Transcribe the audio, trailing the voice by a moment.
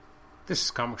This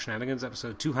is Comic Shenanigans,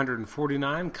 episode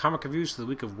 249, comic reviews for the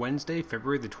week of Wednesday,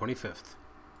 February the 25th.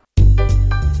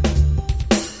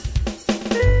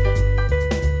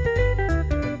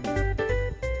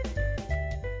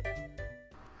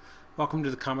 Welcome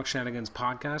to the Comic Shenanigans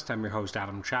podcast. I'm your host,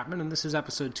 Adam Chapman, and this is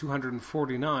episode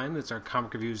 249. It's our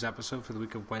comic reviews episode for the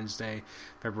week of Wednesday,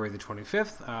 February the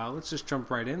 25th. Let's just jump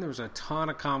right in. There was a ton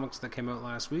of comics that came out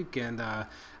last week, and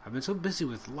I've been so busy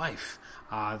with life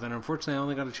that unfortunately I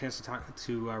only got a chance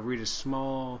to read a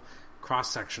small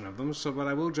cross-section of them, but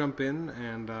I will jump in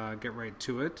and get right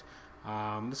to it.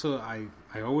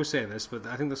 I always say this, but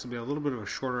I think this will be a little bit of a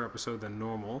shorter episode than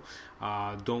normal.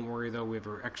 Don't worry, though, we have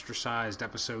our extra-sized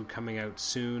episode coming out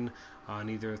soon on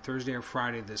either Thursday or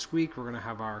Friday this week. We're going to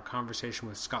have our conversation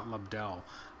with Scott Lobdell.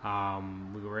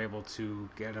 We were able to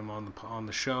get him on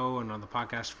the show and on the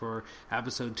podcast for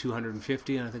episode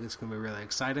 250, and I think it's going to be really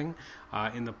exciting.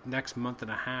 In the next month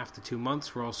and a half to 2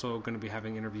 months, we're also going to be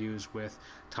having interviews with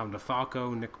Tom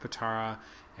DeFalco, Nick Pitara,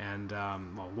 and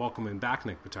welcoming back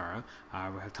Nick Pitara.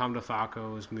 We have Tom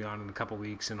DeFalco who's going to be on in a couple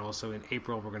weeks, and also in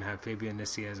April we're going to have Fabian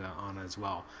Nicieza on as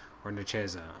well, or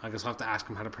Nicieza. I guess I'll have to ask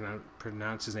him how to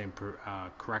pronounce his name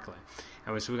correctly.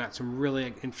 Anyway, so we got some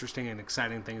really interesting and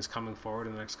exciting things coming forward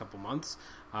in the next couple months.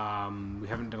 We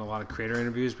haven't done a lot of creator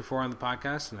interviews before on the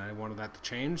podcast, and I wanted that to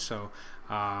change. So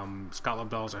Scott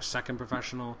Lobdell is our second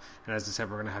professional, and as I said,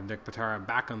 we're going to have Nick Pitara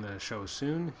back on the show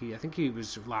soon. I think he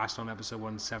was last on episode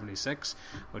 176,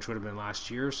 which would have been last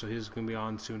year. So he's going to be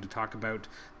on soon to talk about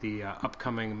the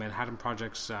upcoming Manhattan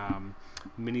Projects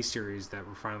miniseries that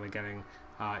we're finally getting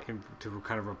to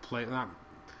kind of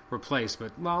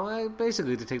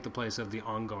basically to take the place of the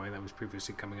ongoing that was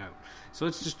previously coming out. So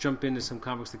let's just jump into some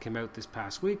comics that came out this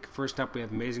past week. First up, we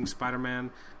have Amazing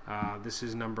Spider-Man. This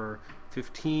is number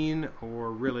 15,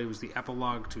 or really it was the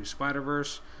epilogue to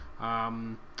Spider-Verse.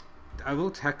 Although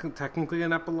technically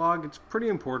an epilogue, it's pretty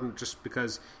important just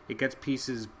because it gets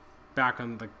pieces back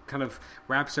on the kind of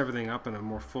wraps everything up in a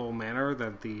more full manner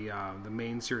that the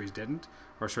main series didn't,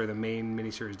 the main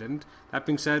miniseries didn't. That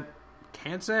being said,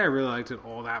 can't say I really liked it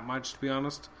all that much, to be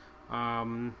honest.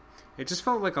 It just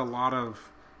felt like a lot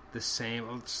of the same.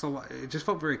 It just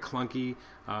felt very clunky.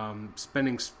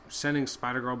 Sending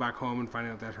Spider-Girl back home and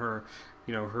finding out that her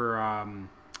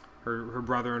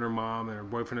brother and her mom and her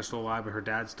boyfriend are still alive, but her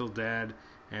dad's still dead.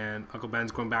 And Uncle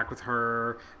Ben's going back with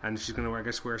her, and she's going to, I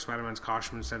guess, wear Spider-Man's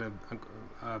costume instead of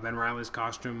Ben Reilly's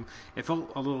costume. It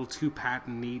felt a little too pat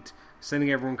and neat.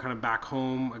 Sending everyone kind of back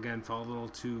home, again, felt a little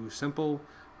too simple.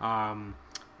 Otto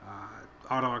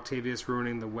Octavius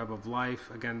ruining the web of life,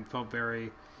 again, felt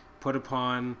very put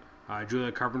upon.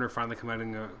 Julia Carpenter finally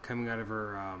coming out of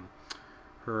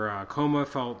her coma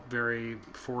felt very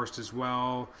forced as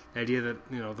well. The idea that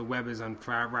the web is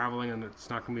unraveling and it's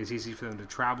not going to be as easy for them to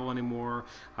travel anymore.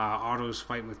 Otto's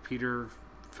fight with Peter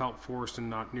felt forced and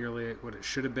not nearly what it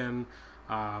should have been.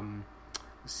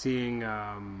 Seeing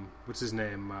what's his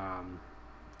name?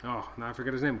 Now I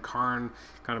forget his name. Karn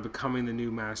kind of becoming the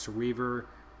new Master Weaver,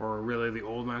 or really the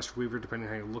old Master Weaver, depending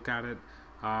on how you look at it.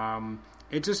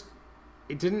 It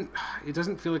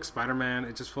doesn't feel like Spider-Man.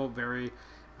 It just felt very,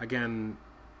 again,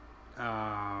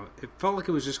 it felt like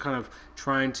it was just kind of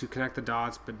trying to connect the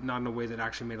dots, but not in a way that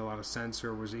actually made a lot of sense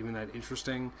or was even that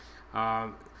interesting.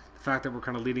 The fact that we're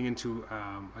kind of leading into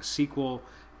a sequel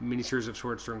miniseries of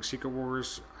sorts during Secret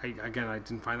Wars, I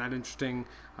didn't find that interesting.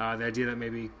 The idea that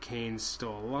maybe Kane's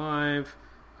still alive,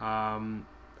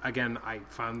 again, I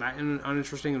found that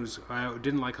uninteresting. I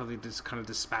didn't like how they just kind of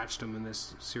dispatched them in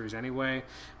this series anyway.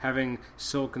 Having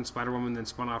Silk and Spider-Woman then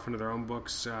spun off into their own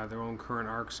books, their own current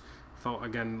arcs, felt,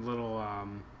 again, a little...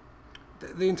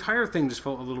 the entire thing just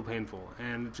felt a little painful,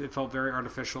 and it felt very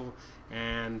artificial,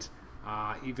 and...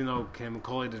 even though Ken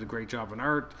McCauley did a great job on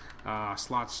art,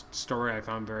 Slott's story I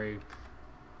found very,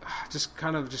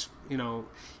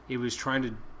 it was trying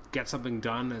to get something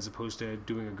done as opposed to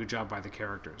doing a good job by the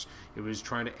characters. It was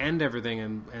trying to end everything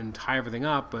and tie everything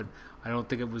up, but I don't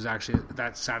think it was actually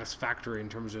that satisfactory in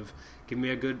terms of giving me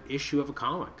a good issue of a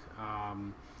comic.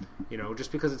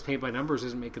 Just because it's paint by numbers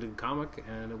doesn't make it a good comic,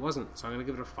 and it wasn't. So I'm going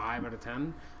to give it a 5 out of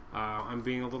 10. I'm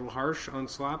being a little harsh on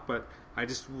Slott, but I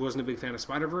just wasn't a big fan of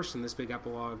Spider-Verse, and this big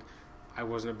epilogue I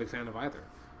wasn't a big fan of either.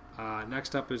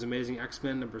 Next up is Amazing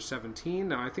X-Men number 17.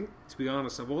 Now, I think, to be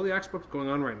honest, of all the X-books going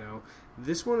on right now,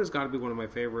 this one has got to be one of my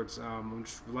favorites. I'm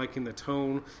just liking the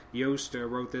tone. Yost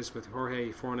wrote this with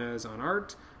Jorge Fornes on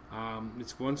art.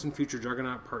 It's Once and Future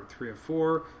Juggernaut, part 3 of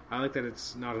 4. I like that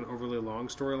it's not an overly long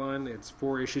storyline. It's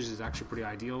 4 issues is actually pretty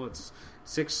ideal. It's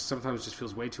 6 sometimes just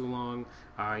feels way too long.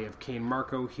 You have Kane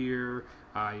Marco here.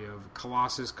 You have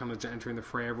Colossus kind of entering the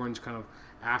fray. Everyone's kind of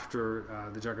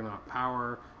after the Juggernaut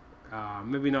power.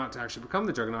 maybe not to actually become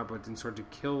the Juggernaut, but in sort of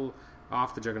to kill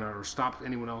off the Juggernaut or stop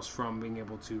anyone else from being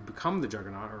able to become the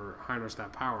Juggernaut or harness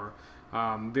that power.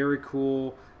 Very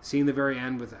cool. Seeing the very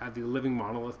end with the living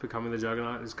monolith becoming the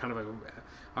Juggernaut is kind of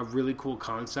a really cool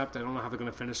concept. I don't know how they're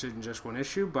going to finish it in just one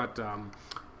issue, but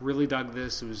really dug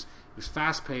this. It was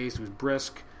fast paced. It was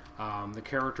brisk. The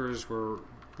characters were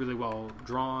really well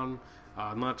drawn,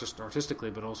 not just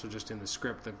artistically, but also just in the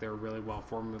script. That they were really well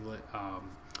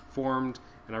formed,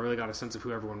 and I really got a sense of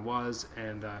who everyone was.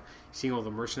 And seeing all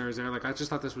the mercenaries there, I just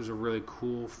thought this was a really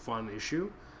cool, fun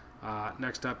issue.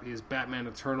 Next up is Batman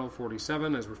Eternal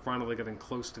 47, as we're finally getting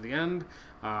close to the end.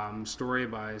 Story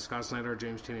by Scott Snyder,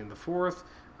 James Tynion IV.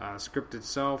 Script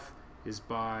itself is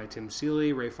by Tim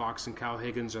Seeley. Ray Fox and Cal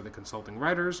Higgins are the consulting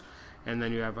writers. And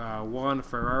then you have Juan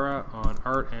Ferreira on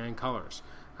art and colors.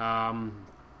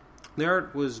 The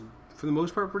art was, for the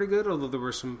most part, pretty good, although there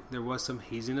was some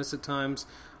haziness at times.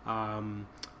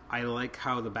 I like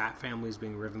how the Bat family is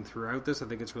being written throughout this. I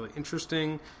think it's really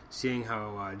interesting seeing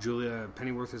how Julia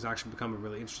Pennyworth has actually become a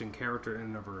really interesting character in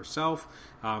and of herself.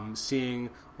 Seeing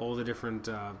all the different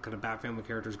kind of Bat family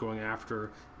characters going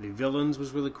after the villains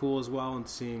was really cool as well, and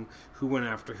seeing who went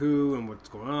after who and what's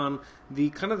going on. The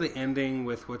kind of the ending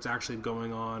with what's actually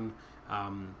going on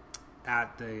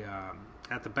at the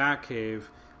Batcave,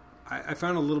 I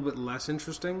found a little bit less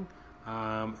interesting.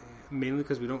 Mainly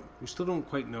because we still don't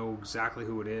quite know exactly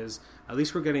who it is. At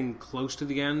least we're getting close to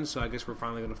the end, so I guess we're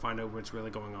finally going to find out what's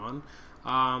really going on.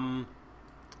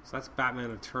 So that's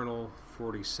Batman Eternal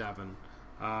 47.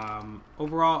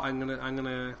 Overall, I'm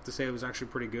gonna have to say it was actually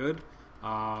pretty good.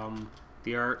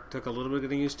 The art took a little bit of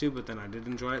getting used to, but then I did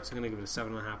enjoy it, so I'm gonna give it a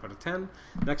 7.5 out of 10.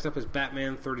 Next up is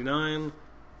Batman 39.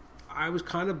 I was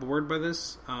kind of bored by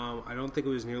this. I don't think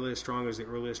it was nearly as strong as the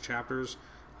earliest chapters.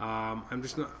 I'm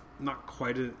just not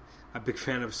quite a big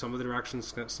fan of some of the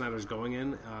directions Snyder's going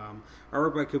in.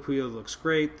 Artwork by Capullo looks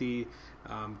great. The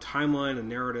timeline and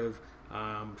narrative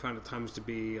found at times to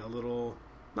be a little,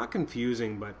 not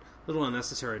confusing, but a little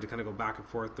unnecessary to kind of go back and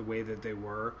forth the way that they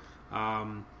were.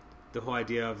 The whole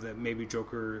idea of that maybe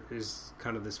Joker is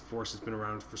kind of this force that's been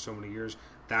around for so many years.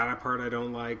 That part I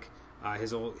don't like.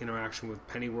 His whole interaction with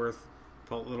Pennyworth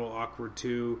felt a little awkward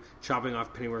too. Chopping off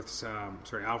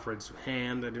Alfred's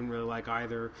hand, I didn't really like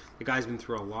either. The guy's been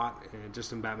through a lot,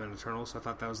 just in Batman Eternal, so I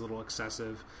thought that was a little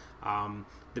excessive.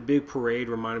 The big parade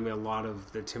reminded me a lot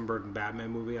of the Tim Burton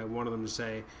Batman movie. I wanted them to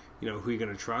say, who are you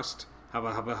going to trust?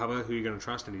 Hubba, who are you going to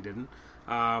trust? And he didn't.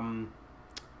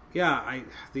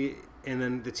 And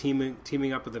then the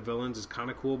teaming up with the villains is kind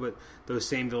of cool, but those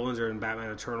same villains are in Batman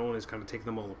Eternal, and it's kind of taking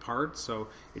them all apart, so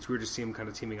it's weird to see him kind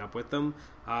of teaming up with them.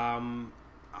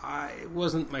 It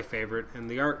wasn't my favorite, and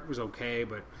the art was okay,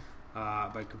 but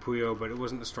by Capullo, but it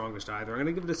wasn't the strongest either. I'm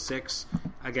going to give it a 6.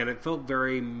 Again, it felt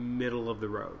very middle of the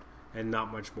road, and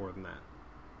not much more than that.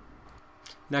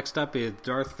 Next up is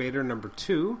Darth Vader number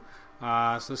 2.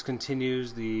 So this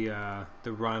continues the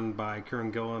run by Kieran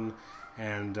Gillen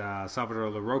and Salvador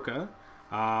Larroca.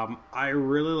 I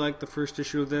really liked the first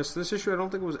issue of this. This issue I don't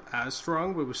think it was as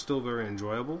strong, but it was still very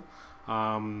enjoyable.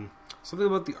 Something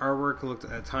about the artwork looked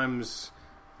at times...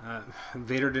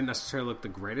 Vader didn't necessarily look the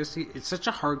greatest. It's such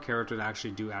a hard character to actually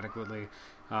do adequately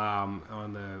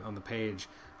on the page.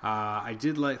 I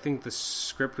did think the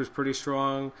script was pretty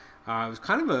strong. It was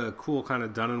kind of a cool kind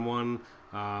of done-in-one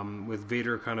with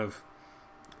Vader kind of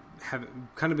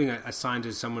being assigned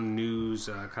to someone new's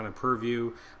kind of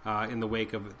purview in the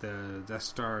wake of the Death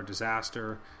Star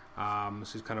disaster. So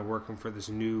he's kind of working for this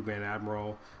new Grand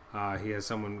Admiral. He has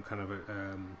someone kind of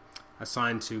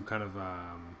assigned to kind of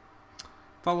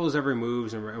follows every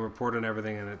moves and report on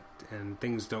everything, and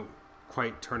things don't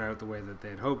quite turn out the way that they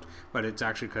had hoped, but it's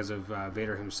actually because of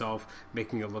Vader himself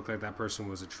making it look like that person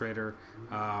was a traitor.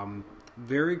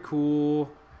 Very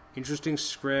cool, interesting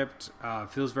script.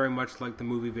 Feels very much like the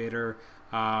movie Vader.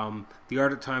 The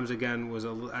art at times, again,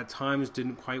 at times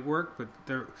didn't quite work, but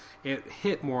it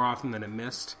hit more often than it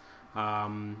missed.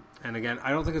 And again,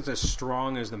 I don't think it's as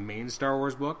strong as the main Star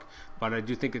Wars book, but I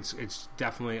do think it's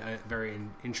definitely a very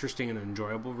interesting and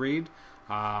enjoyable read.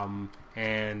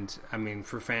 And I mean,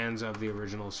 for fans of the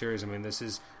original series, I mean, this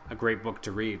is a great book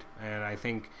to read, and I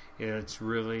think it's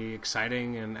really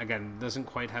exciting. And again, it doesn't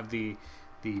quite have the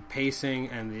pacing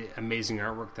and the amazing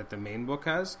artwork that the main book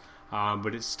has,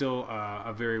 but it's still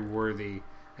a very worthy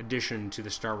addition to the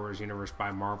Star Wars universe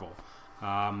by Marvel.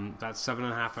 That's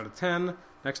 7.5 out of 10.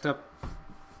 Next up,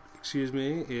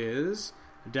 is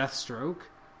Deathstroke,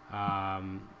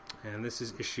 and this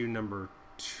is issue number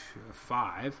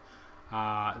 5.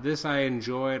 This I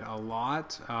enjoyed a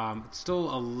lot. It's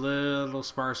still a little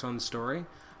sparse on story.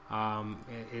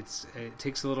 It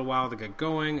takes a little while to get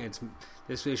going.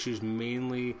 This issue is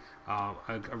mainly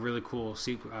a really cool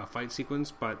fight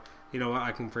sequence, but you know what?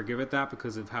 I can forgive it that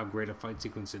because of how great a fight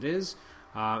sequence it is.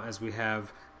 As we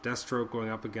have Deathstroke going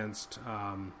up against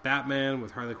Batman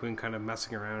with Harley Quinn kind of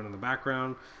messing around in the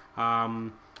background.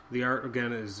 The art,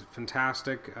 again, is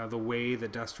fantastic. The way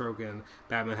that Deathstroke and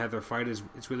Batman had their fight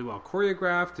it's really well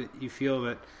choreographed. You feel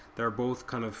that they're both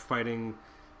kind of fighting,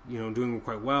 you know, doing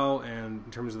quite well. And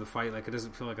in terms of the fight, like, it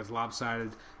doesn't feel like it's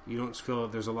lopsided. You don't feel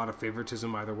that there's a lot of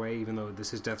favoritism either way, even though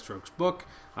this is Deathstroke's book.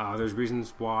 There's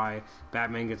reasons why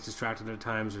Batman gets distracted at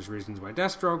times. There's reasons why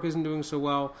Deathstroke isn't doing so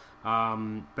well.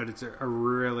 But it's a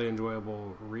really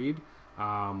enjoyable read.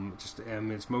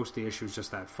 It's most of the issues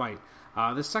just that fight.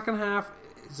 The second half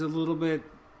is a little bit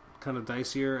kind of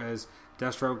dicier as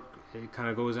Deathstroke kind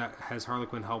of has Harley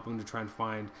Quinn help him to try and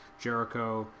find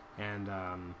Jericho and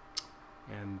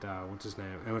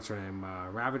what's her name?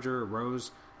 Ravager,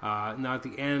 Rose. Now at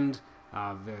the end,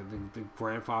 the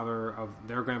grandfather of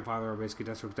their grandfather, or basically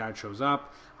Deathstroke's dad, shows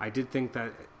up. I did think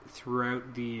that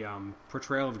throughout the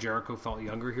portrayal of Jericho felt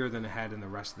younger here than it had in the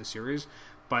rest of the series,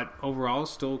 but overall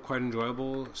still quite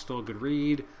enjoyable, still a good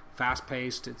read, fast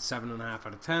paced. It's 7.5 out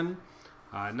of 10.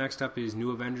 Next up is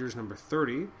New Avengers number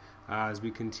 30. As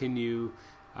we continue,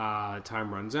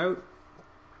 Time Runs Out.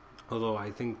 Although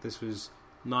I think this was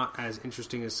not as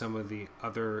interesting as some of the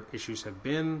other issues have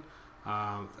been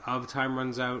of Time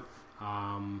Runs Out.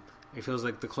 It feels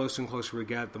like the closer and closer we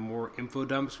get, the more info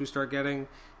dumps we start getting,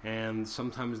 and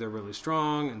sometimes they're really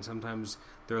strong, and sometimes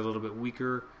they're a little bit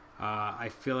weaker. I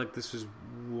feel like this was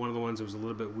one of the ones that was a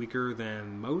little bit weaker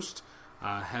than most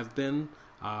have been.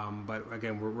 But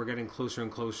again, we're getting closer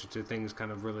and closer to things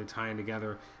kind of really tying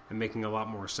together and making a lot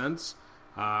more sense.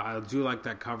 I do like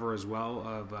that cover as well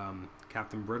of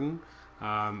Captain Britain.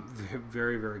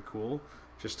 Very, very cool.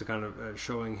 Just to kind of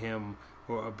showing him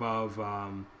above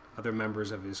other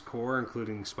members of his corps,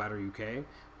 including Spider UK,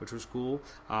 which was cool.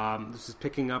 This is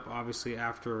picking up, obviously,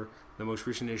 after the most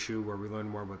recent issue where we learn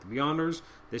more about the Beyonders.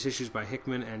 This issue is by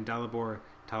Hickman and Dalibor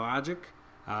Talajic.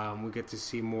 We get to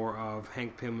see more of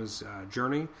Hank Pym's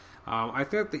journey. I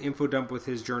think the info dump with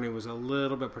his journey was a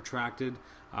little bit protracted.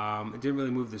 It didn't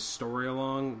really move the story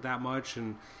along that much,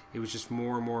 and it was just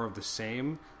more and more of the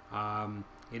same.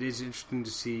 It is interesting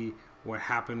to see what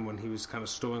happened when he was kind of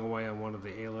stowing away on one of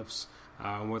the A-lifts,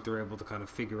 and what they're able to kind of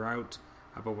figure out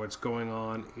about what's going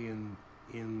on in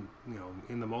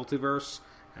the multiverse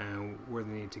and where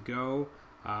they need to go.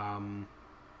 And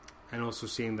also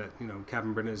seeing that,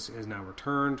 Captain Britain has now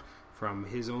returned from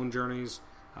his own journeys.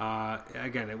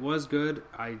 Again, it was good.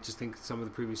 I just think some of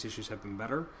the previous issues have been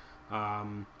better.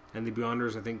 And the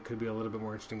Beyonders, I think, could be a little bit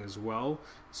more interesting as well.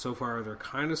 So far, they're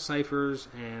kind of ciphers,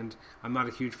 and I'm not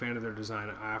a huge fan of their design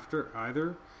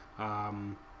either.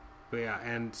 But yeah,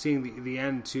 and seeing the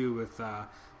end, too, with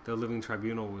the Living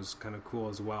Tribunal was kind of cool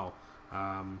as well.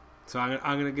 So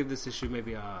I'm going to give this issue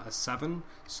maybe a 7.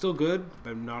 Still good,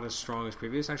 but not as strong as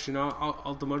previous. Actually, no,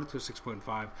 I'll demote it to a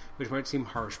 6.5, which might seem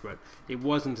harsh, but it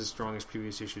wasn't as strong as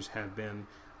previous issues have been,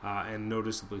 and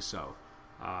noticeably so.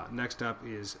 Next up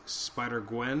is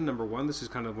Spider-Gwen number 1. This is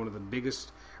kind of one of the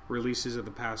biggest releases of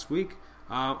the past week.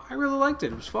 I really liked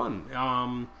it. It was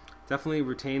fun. Definitely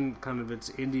retained kind of its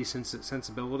indie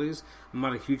sensibilities. I'm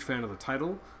not a huge fan of the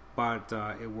title, but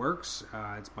it works.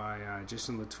 It's by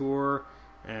Jason Latour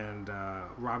and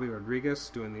Robbie Rodriguez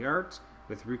doing the art,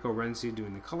 with Rico Renzi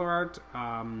doing the color art.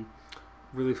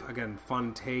 Really, again,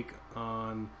 fun take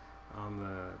on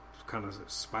the kind of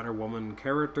Spider-Woman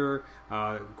character.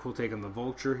 Cool take on the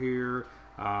Vulture here.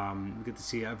 We get to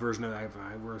see a version of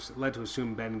we're led to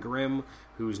assume Ben Grimm,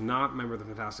 who's not a member of the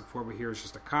Fantastic Four, but here is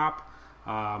just a cop.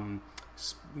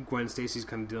 Gwen Stacy's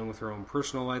kind of dealing with her own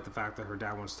personal life, the fact that her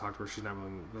dad wants to talk to her, she's not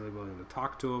really willing to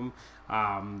talk to him,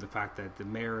 the fact that the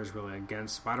mayor is really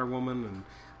against Spider-Woman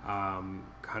and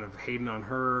kind of hating on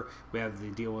her. We have the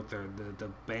deal with the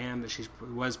band that she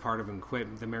was part of and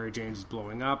quit. The Mary Janes is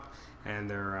blowing up, and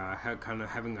they're kind of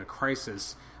having a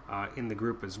crisis in the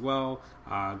group as well.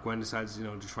 Gwen decides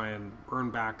to try and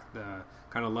earn back the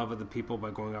kind of love of the people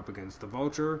by going up against the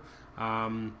Vulture.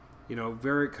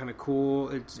 Very kind of cool.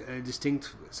 It's a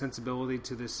distinct sensibility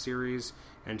to this series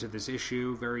and to this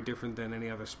issue. Very different than any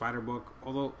other Spider book,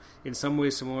 although in some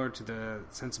ways similar to the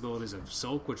sensibilities of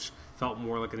Silk, which felt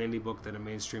more like an indie book than a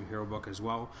mainstream hero book as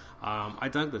well. I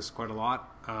dug this quite a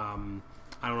lot. I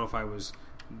don't know if I was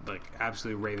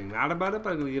absolutely raving mad about it,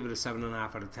 but I'm going to give it a 7.5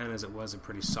 out of 10, as it was a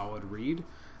pretty solid read.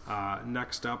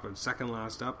 Next up, and second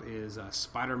last up, is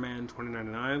Spider-Man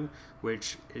 2099,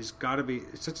 which is got to be...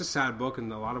 It's such a sad book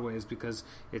in a lot of ways because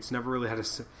it's never really had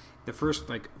the first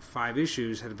 5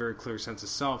 issues had a very clear sense of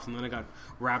self, and then it got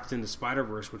wrapped into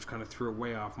Spider-Verse, which kind of threw it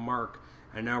way off mark,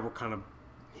 and now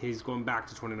he's going back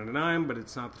to 2099, but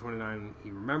it's not the 29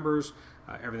 he remembers.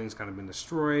 Everything's kind of been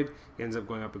destroyed. He ends up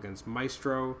going up against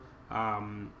Maestro,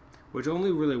 which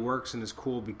only really works and is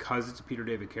cool because it's a Peter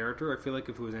David character. I feel like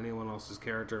if it was anyone else's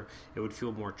character, it would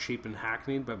feel more cheap and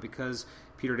hackneyed, but because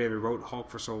Peter David wrote Hulk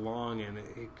for so long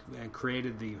and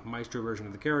created the Maestro version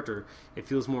of the character, it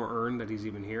feels more earned that he's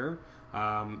even here.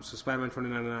 So Spider-Man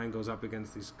 2099 goes up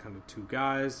against these kind of 2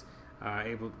 guys,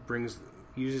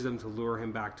 uses them to lure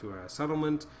him back to a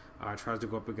settlement, tries to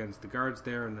go up against the guards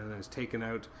there, and then is taken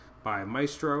out by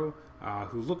Maestro,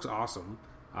 who looks awesome.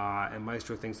 And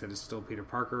Maestro thinks that it's still Peter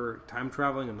Parker time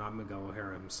traveling and not Miguel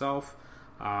O'Hara himself.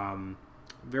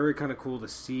 Very kind of cool to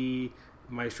see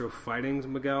Maestro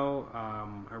fighting Miguel.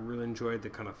 I really enjoyed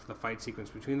the fight sequence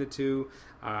between the two.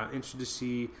 Interested to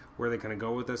see where they kind of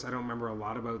go with this. I don't remember a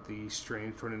lot about the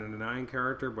Strange 2099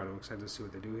 character, but I'm excited to see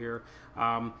what they do here.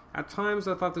 At times,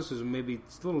 I thought this was maybe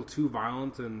a little too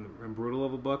violent and brutal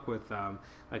of a book, with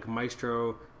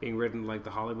Maestro being written like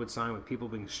the Hollywood sign, with people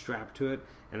being strapped to it,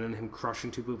 and then him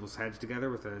crushing 2 people's heads together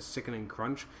with a sickening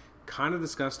crunch. Kind of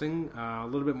disgusting. A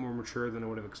little bit more mature than I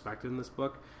would have expected in this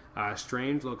book.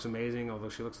 Strange looks amazing, although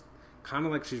she looks kind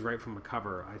of like she's right from a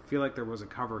cover. I feel like there was a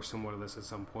cover somewhat of this at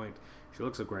some point. She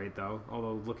looks great, though.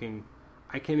 Although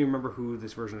I can't even remember who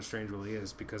this version of Strange really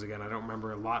is, because, again, I don't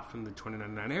remember a lot from the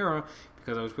 2099 era,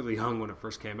 because I was really young when it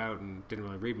first came out and didn't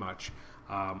really read much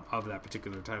of that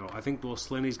particular title. I think Will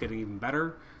Slaney's getting even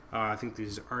better. I think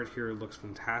this art here looks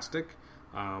fantastic.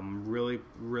 Really,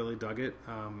 really dug it,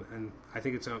 and I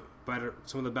think it's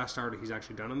some of the best art he's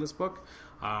actually done in this book.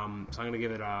 So I'm going to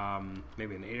give it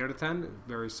maybe an 8 out of 10.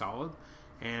 Very solid.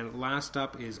 And last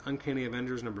up is Uncanny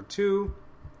Avengers number 2.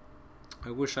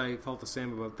 I wish I felt the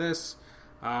same about this.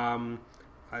 The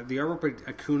artwork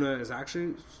by Acuna is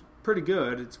actually pretty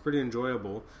good. It's pretty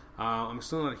enjoyable. I'm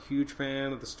still not a huge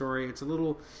fan of the story. It's a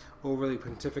little overly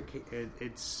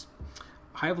pontificated.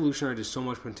 High Evolutionary does so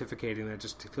much pontificating that it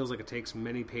just feels like it takes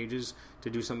many pages to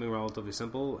do something relatively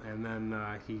simple, and then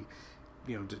he,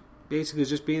 basically is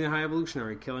just being a High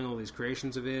Evolutionary, killing all these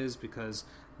creations of his because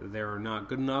they're not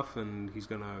good enough, and he's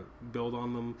going to build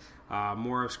on them.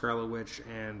 More of Scarlet Witch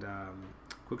and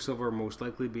Quicksilver most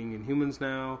likely being Inhumans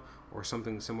now, or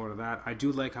something similar to that. I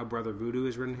do like how Brother Voodoo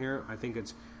is written here. I think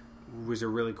was a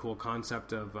really cool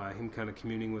concept of him kind of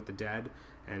communing with the dead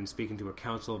and speaking to a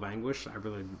council of anguish. I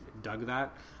really dug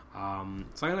that. So I'm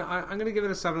gonna give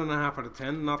it a 7.5 out of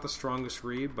 10. Not the strongest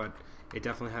read, but it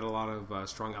definitely had a lot of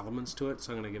strong elements to it.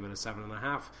 So I'm gonna give it a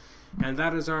 7.5. And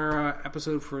that is our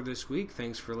episode for this week.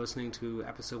 Thanks for listening to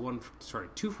episode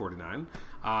 249.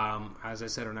 As I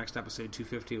said, our next episode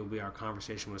 250 will be our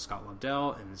conversation with Scott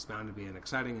Lobdell, and it's bound to be an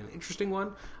exciting and interesting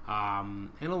one,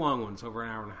 and a long one. It's over an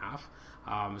hour and a half.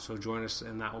 So join us,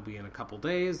 and that will be in a couple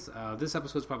days. This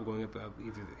episode is probably going up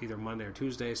either Monday or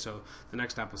Tuesday, so the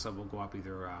next episode will go up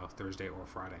either Thursday or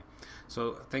Friday.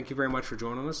 So thank you very much for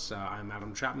joining us. I'm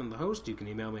Adam Chapman, the host. You can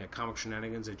email me at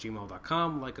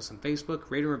comicshenanigans@gmail.com, like us on Facebook,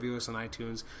 rate and review us on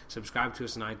iTunes, subscribe to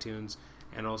us on iTunes,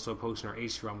 and also post in our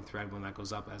AC Realm thread when that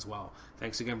goes up as well.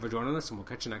 Thanks again for joining us, and we'll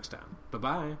catch you next time.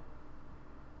 Bye-bye.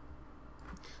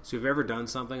 So if you've ever done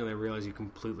something and then realize you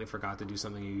completely forgot to do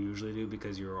something you usually do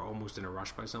because you're almost in a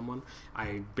rush by someone,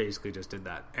 I basically just did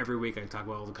that. Every week I talk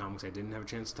about all the comics I didn't have a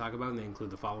chance to talk about, and they include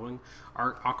the following: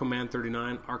 Aquaman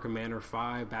 39, Arkham Manor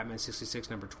 5, Batman 66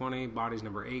 number 20, Bodies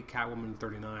number 8, Catwoman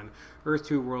 39, Earth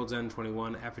 2 World's End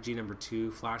 21, Effigy number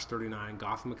 2, Flash 39,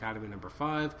 Gotham Academy number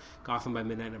 5, Gotham by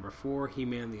Midnight number 4,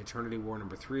 He-Man The Eternity War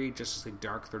number 3, Justice League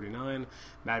Dark 39,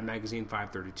 Mad Magazine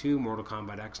 532, Mortal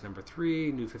Kombat X number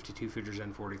 3, New 52 Futures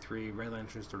End 43, Red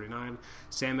Lanterns 39,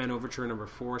 Sandman Overture number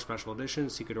 4 Special Edition,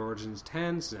 Secret Origins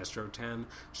 10, Sinestro 10,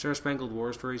 Star Spangled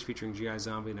War Stories featuring G.I.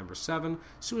 Zombie number 7,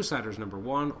 Suiciders number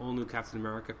 1, All New Captain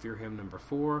America Fear Him number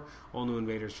 4, All New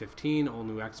Invaders 15, All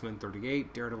New X-Men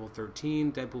 38, Daredevil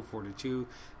 13, Deadpool 42,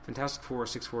 Fantastic Four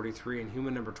 643,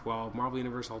 Inhuman number 12, Marvel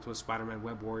Universe Ultimate Spider-Man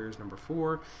Web Warriors number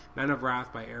 4, Man of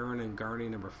Wrath by Aaron and Garney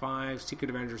number 5, Secret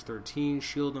Avengers 13,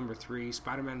 Shield number 3,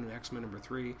 Spider-Man and X-Men number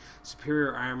 3,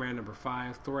 Superior Iron Man number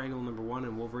 5, Thor Annual number 1,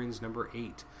 and Wolverines number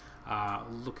 8.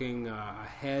 Looking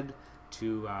ahead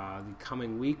to the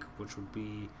coming week, which would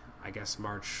be, I guess,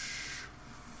 March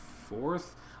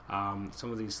 4th.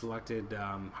 Some of these selected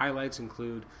highlights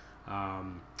include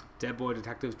Dead Boy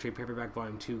Detectives Trade Paperback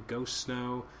Volume 2, Ghost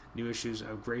Snow, new issues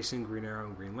of Grayson, Green Arrow,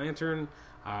 and Green Lantern.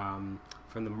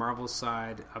 From the Marvel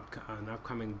side, an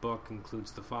upcoming book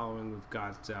includes the following. We've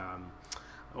got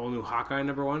all new Hawkeye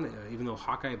 #1, even though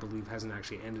Hawkeye, I believe, hasn't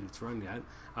actually ended its run yet.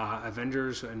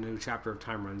 Avengers, a new chapter of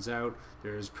Time Runs Out.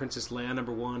 There's Princess Leia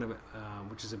 #1,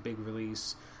 which is a big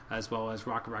release, as well as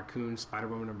Rocket Raccoon,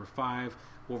 Spider-Woman #5,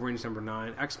 Wolverines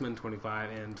 #9, X-Men 25,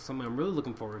 and something I'm really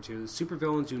looking forward to,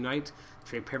 Supervillains Unite,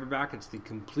 trade paperback. It's the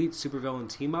complete supervillain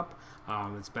team-up.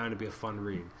 It's bound to be a fun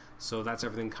read. So that's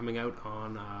everything coming out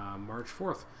on March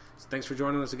 4th. So thanks for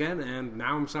joining us again, and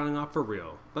now I'm signing off for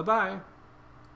real. Bye-bye!